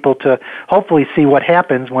for people to hopefully see what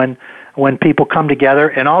happens when people come together,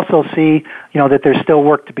 and also see, that there's still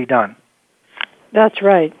work to be done. That's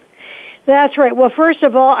right. That's right. Well, first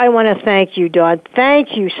of all, I want to thank you, Dawn.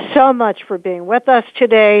 Thank you so much for being with us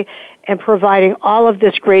today and providing all of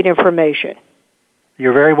this great information.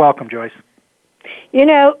 You're very welcome, Joyce.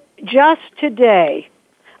 Just today,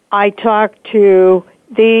 I talked to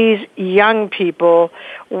these young people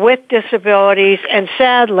with disabilities, and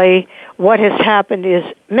sadly, what has happened is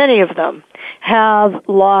many of them have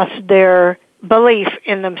lost their belief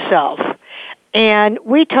in themselves. And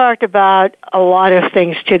we talked about a lot of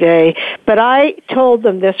things today, but I told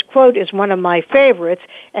them this quote is one of my favorites,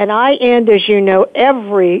 and I end, as you know,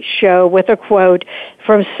 every show with a quote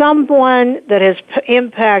from someone that has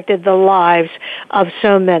impacted the lives of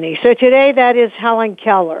so many. So today that is Helen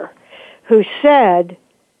Keller, who said,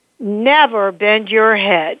 "Never bend your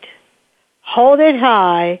head. Hold it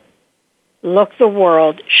high. Look the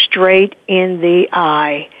world straight in the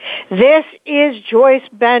eye." This is Joyce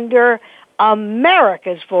Bender,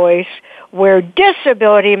 America's Voice, where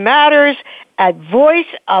disability matters, at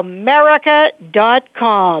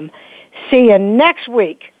voiceamerica.com. See you next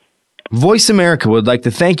week. Voice America would like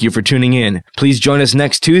to thank you for tuning in. Please join us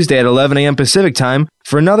next Tuesday at 11 a.m. Pacific Time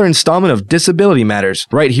for another installment of Disability Matters,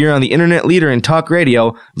 right here on the internet leader in talk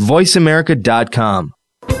radio, voiceamerica.com.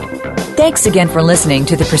 Thanks again for listening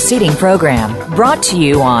to the preceding program, brought to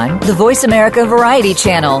you on the Voice America Variety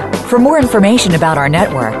Channel. For more information about our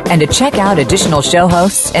network and to check out additional show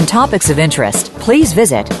hosts and topics of interest, please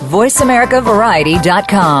visit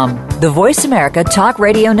voiceamericavariety.com. The Voice America Talk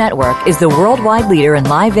Radio Network is the worldwide leader in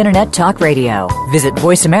live Internet talk radio. Visit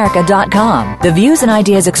voiceamerica.com. The views and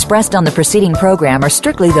ideas expressed on the preceding program are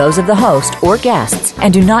strictly those of the host or guests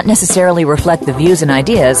and do not necessarily reflect the views and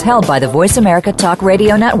ideas held by the Voice America Talk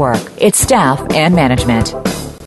Radio Network, its staff, and management.